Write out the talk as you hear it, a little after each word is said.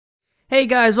Hey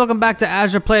guys, welcome back to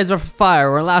Azure Plays with Fire,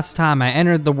 where last time I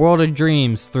entered the world of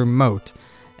dreams through Moat.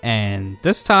 And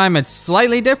this time it's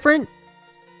slightly different,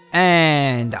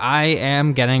 and I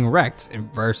am getting wrecked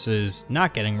versus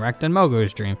not getting wrecked in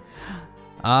Mogo's dream.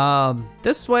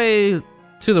 This way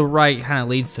to the right kind of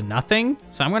leads to nothing,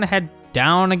 so I'm gonna head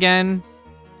down again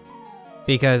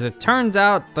because it turns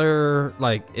out there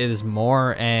is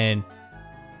more, and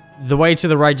the way to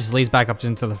the right just leads back up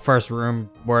into the first room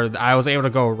where I was able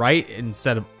to go right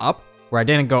instead of up, where I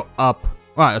didn't go up.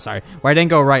 Well, sorry, where I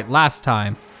didn't go right last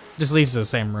time. Just leads to the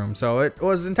same room, so it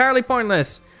was entirely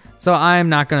pointless. So I'm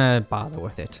not gonna bother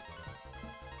with it.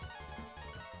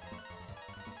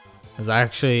 Because I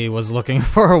actually was looking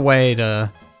for a way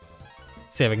to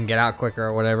see if I can get out quicker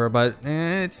or whatever, but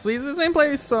it just leads to the same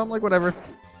place, so I'm like, whatever.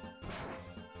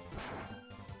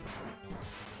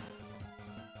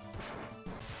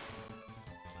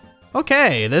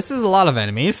 Okay, this is a lot of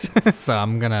enemies, so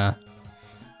I'm gonna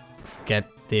get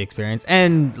the experience.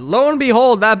 And lo and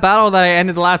behold, that battle that I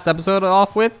ended the last episode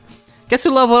off with, guess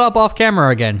who leveled up off camera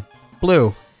again?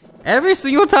 Blue. Every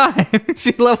single time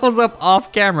she levels up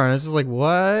off camera, and it's just like,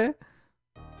 what?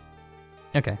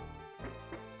 Okay.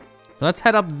 So let's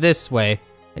head up this way.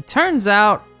 It turns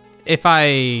out if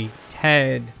I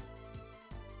head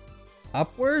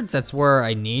upwards, that's where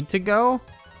I need to go.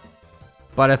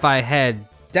 But if I head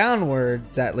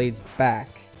downwards, that leads back.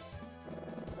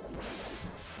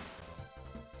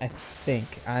 I think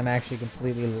I'm actually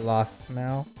completely lost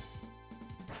now.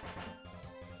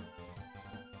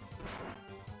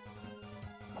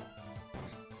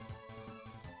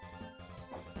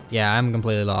 Yeah, I'm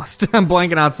completely lost. I'm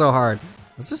blanking out so hard.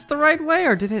 Was this the right way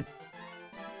or did it?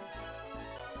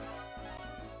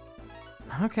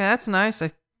 Okay, that's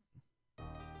nice.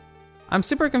 I'm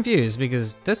super confused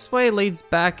because this way leads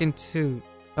back into.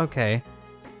 Okay.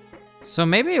 So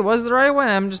maybe it was the right one,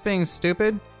 I'm just being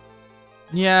stupid?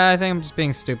 Yeah, I think I'm just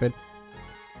being stupid.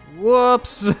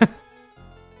 Whoops! Let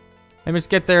me just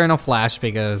get there in a flash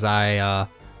because I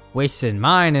wasted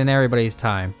mine and everybody's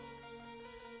time.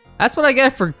 That's what I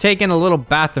get for taking a little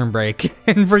bathroom break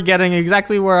and forgetting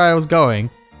exactly where I was going.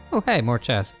 Oh hey, more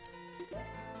chests.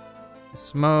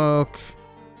 Smoke,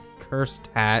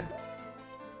 cursed hat,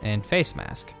 and face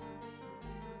mask.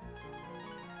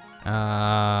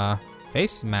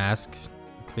 Face mask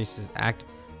increases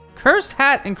Cursed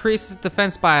hat increases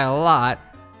defense by a lot,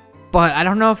 but I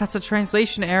don't know if that's a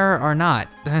translation error or not.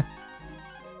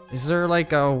 Is there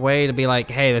like a way to be like,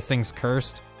 hey, this thing's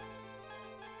cursed?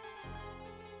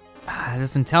 It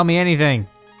doesn't tell me anything.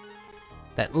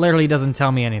 That literally doesn't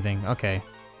tell me anything. Okay.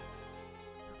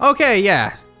 Okay,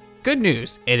 yeah. Good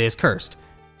news, it is cursed.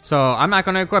 So I'm not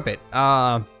gonna equip it.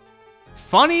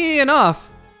 Funny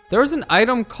enough, there's an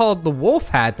item called the wolf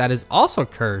hat that is also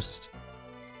cursed.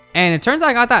 And it turns out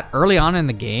I got that early on in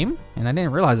the game, and I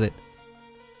didn't realize it.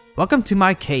 Welcome to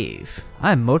my cave.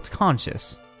 I'm Moat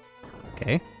conscious.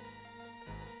 Okay.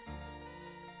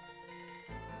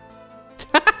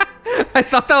 I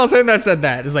thought that was him that said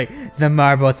that. It's like, the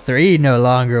Marble 3 no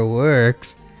longer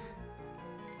works.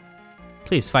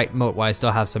 Please fight Moat while I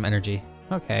still have some energy.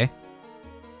 Okay.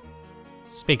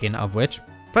 Speaking of which,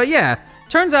 but yeah,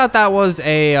 turns out that was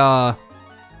a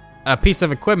piece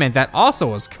of equipment that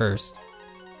also was cursed.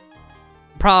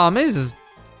 Problem is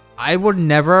I would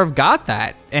never have got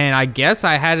that, and I guess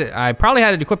I probably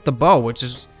had to equip the bow, which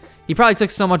is, he probably took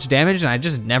so much damage and I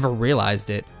just never realized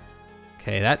it.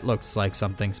 Okay, that looks like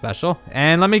something special.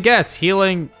 And let me guess,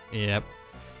 healing, yep.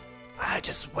 I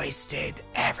just wasted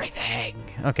everything.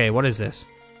 Okay, what is this?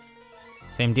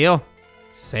 Same deal?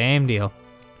 Same deal.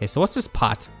 Okay, so what's this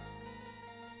pot?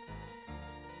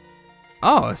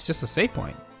 Oh, it's just a save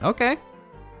point. Okay.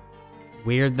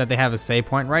 Weird that they have a save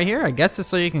point right here. I guess it's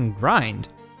so you can grind.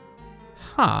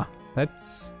 Huh,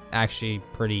 that's actually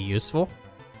pretty useful.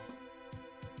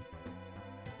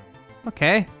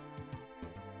 Okay.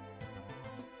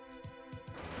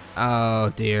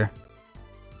 Oh dear.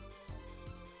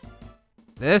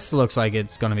 This looks like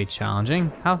it's gonna be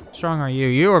challenging. How strong are you?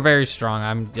 You are very strong.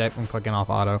 I'm clicking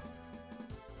off auto.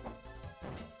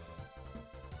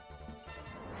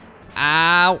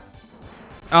 Ow.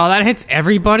 Oh, that hits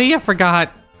everybody? I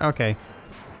forgot. Okay.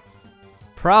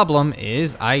 Problem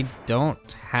is, I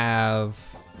don't have...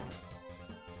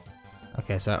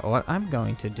 Okay, so what I'm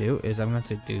going to do is I'm going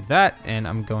to do that, and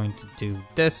I'm going to do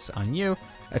this on you.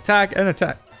 Attack and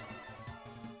attack.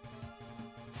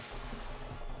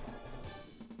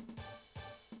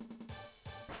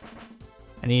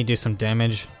 I need to do some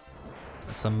damage.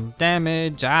 Some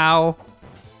damage, ow.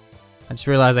 I just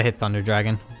realized I hit Thunder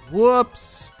Dragon.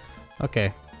 Whoops.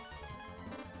 Okay.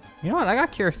 You know what? I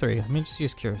got Cure 3. Let me just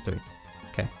use Cure 3.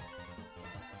 Okay.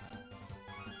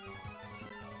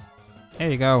 Here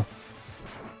you go.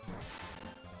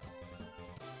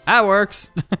 That works.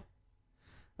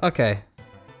 Okay.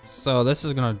 So this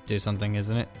is gonna do something,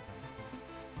 isn't it?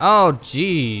 Oh,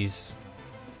 jeez.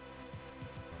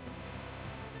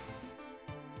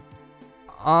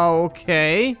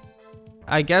 Okay.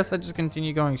 I guess I just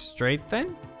continue going straight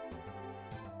then?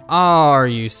 Are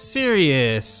you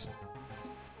serious?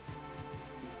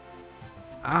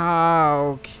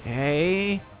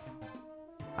 Okay.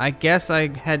 I guess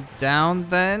I head down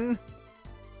then?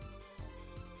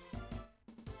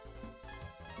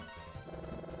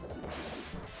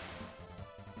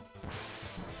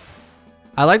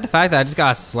 I like the fact that I just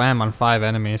got a slam on 5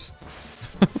 enemies.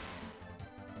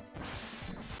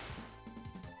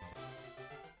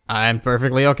 I'm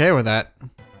perfectly okay with that.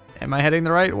 Am I heading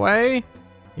the right way?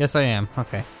 Yes, I am.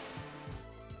 Okay.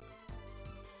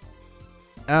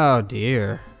 Oh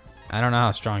dear. I don't know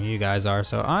how strong you guys are,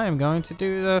 so I am going to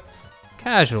do the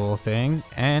casual thing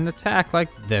and attack like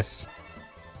this.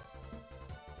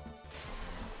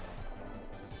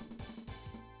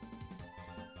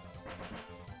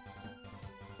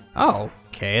 Oh,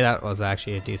 okay, that was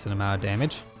actually a decent amount of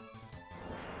damage.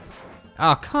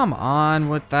 Oh, come on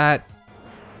with that.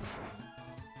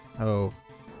 Oh.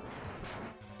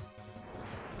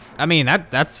 I mean,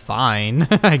 that's fine,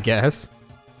 I guess.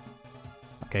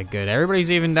 Okay, good.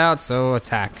 Everybody's evened out, so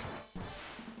attack.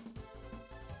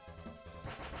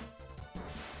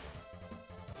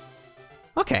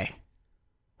 Okay.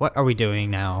 What are we doing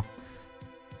now?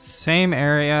 Same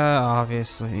area,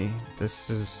 obviously. This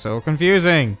is so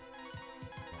confusing.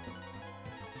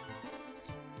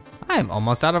 I am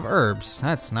almost out of herbs.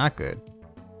 That's not good.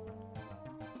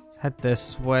 Let's head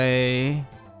this way.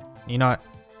 You know what?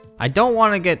 I don't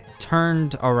want to get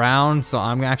turned around, so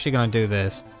I'm actually going to do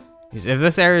this. Because if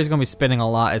this area is going to be spinning a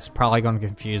lot, it's probably going to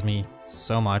confuse me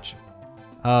so much.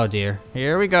 Oh dear.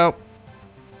 Here we go.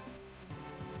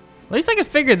 At least I could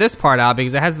figure this part out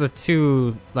because it has the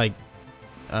two, like...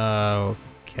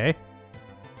 okay.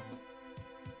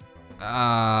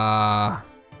 I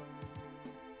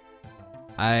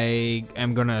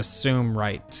am gonna assume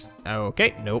right.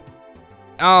 Okay, nope.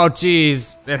 Oh,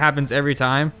 jeez. It happens every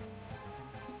time.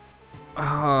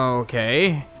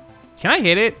 Okay. Can I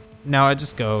hit it? No, it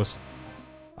just goes.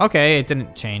 Okay, it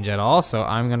didn't change at all, so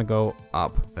I'm gonna go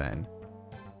up then.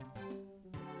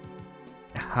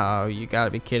 Oh, you gotta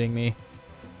be kidding me.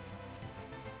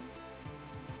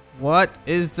 What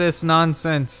is this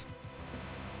nonsense?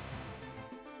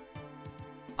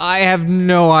 I have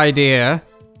no idea.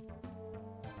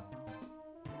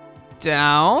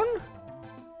 Down?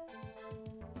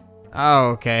 Oh,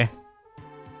 okay.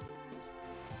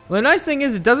 Well, the nice thing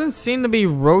is it doesn't seem to be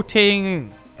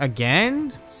rotating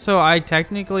again, so I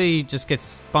technically just get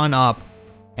spun up,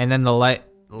 and then the light.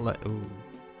 Ooh.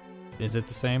 Is it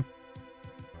the same?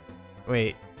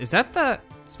 Wait, is that the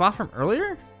spot from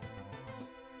earlier?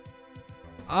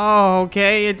 Oh,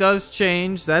 okay, it does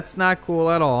change. That's not cool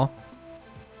at all.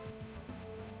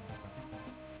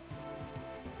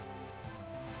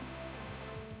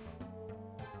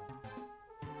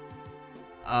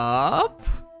 Up?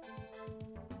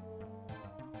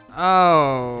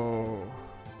 Oh,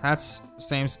 that's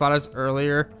same spot as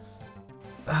earlier.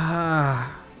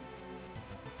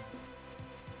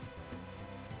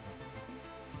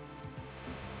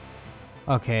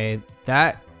 Okay,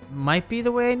 that might be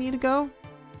the way I need to go.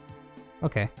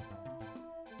 Okay.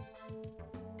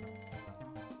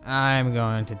 I'm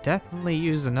going to definitely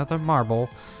use another marble.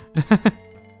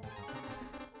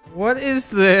 What is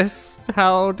this?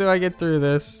 How do I get through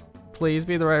this? Please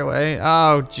be the right way.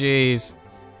 Oh, jeez.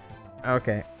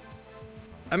 Okay.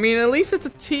 I mean, at least it's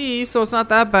a T, so it's not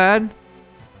that bad.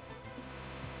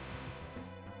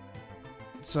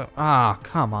 So,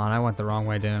 come on. I went the wrong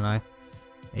way, didn't I?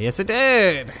 Yes, I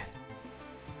did.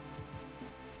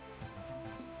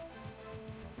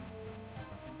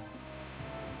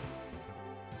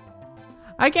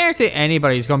 I guarantee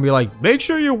anybody's gonna be like, make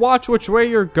sure you watch which way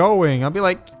you're going. I'll be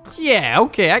like, yeah,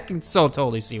 okay, I can so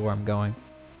totally see where I'm going.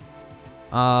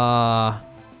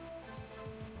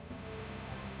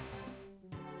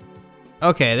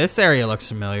 Okay, this area looks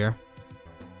familiar.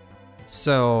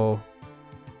 So,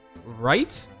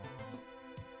 right?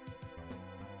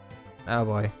 Oh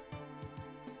boy.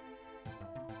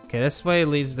 Okay, this way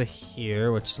leads to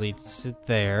here, which leads to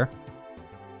there.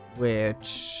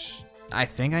 Which... I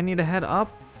think I need to head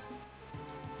up.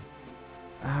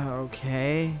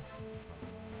 Okay.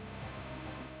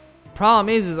 Problem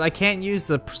is I can't use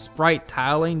the sprite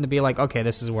tiling to be like, okay,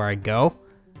 this is where I go.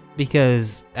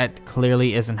 Because that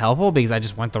clearly isn't helpful because I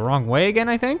just went the wrong way again,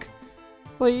 I think.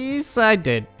 Please, I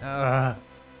did. I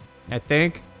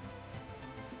think.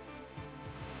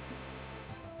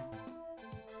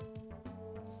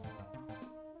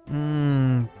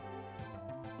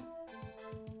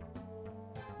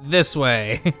 This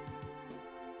way.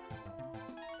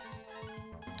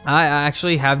 I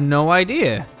actually have no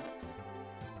idea.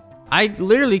 I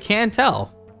literally can't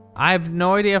tell. I have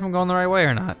no idea if I'm going the right way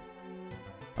or not.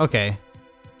 Okay.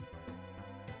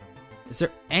 Is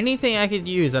there anything I could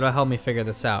use that'll help me figure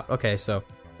this out? Okay, so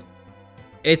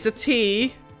it's a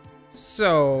T,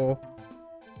 so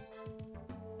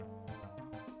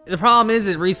the problem is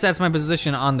it resets my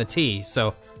position on the T.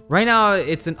 So right now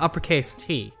it's an uppercase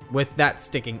T with that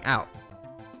sticking out.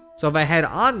 So if I head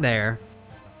on there,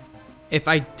 if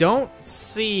I don't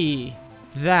see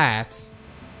that,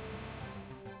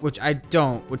 which I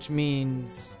don't, which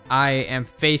means I am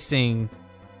facing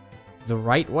the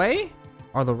right way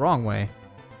or the wrong way.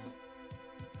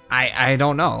 I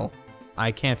don't know.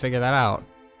 I can't figure that out.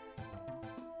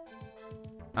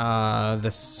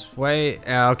 This way.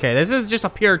 Okay, this is just a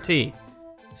pure T.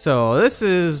 So this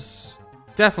is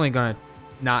definitely gonna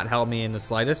not help me in the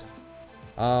slightest.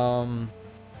 The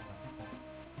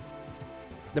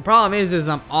problem is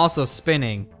I'm also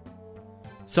spinning,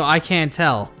 so I can't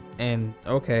tell. And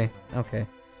okay.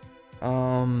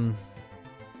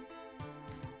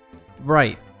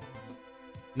 Right.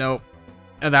 Nope.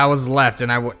 That was left,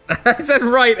 and I said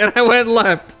right, and I went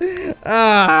left.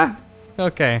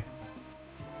 Okay.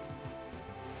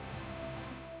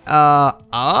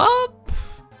 Up?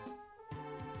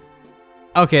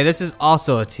 Okay, this is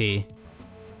also a T.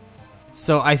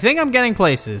 So I think I'm getting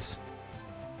places.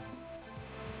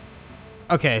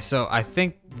 Okay, so I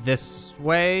think this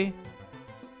way.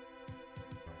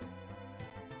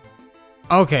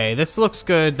 Okay, this looks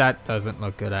good. That doesn't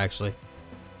look good, actually.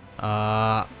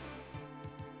 I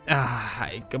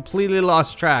completely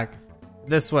lost track.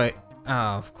 This way. Oh,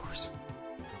 of course.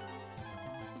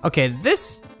 Okay,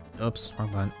 this... Oops, wrong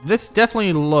button. This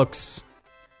definitely looks...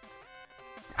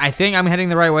 I think I'm heading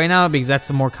the right way now because that's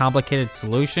a more complicated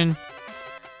solution.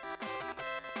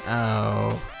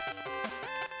 Oh.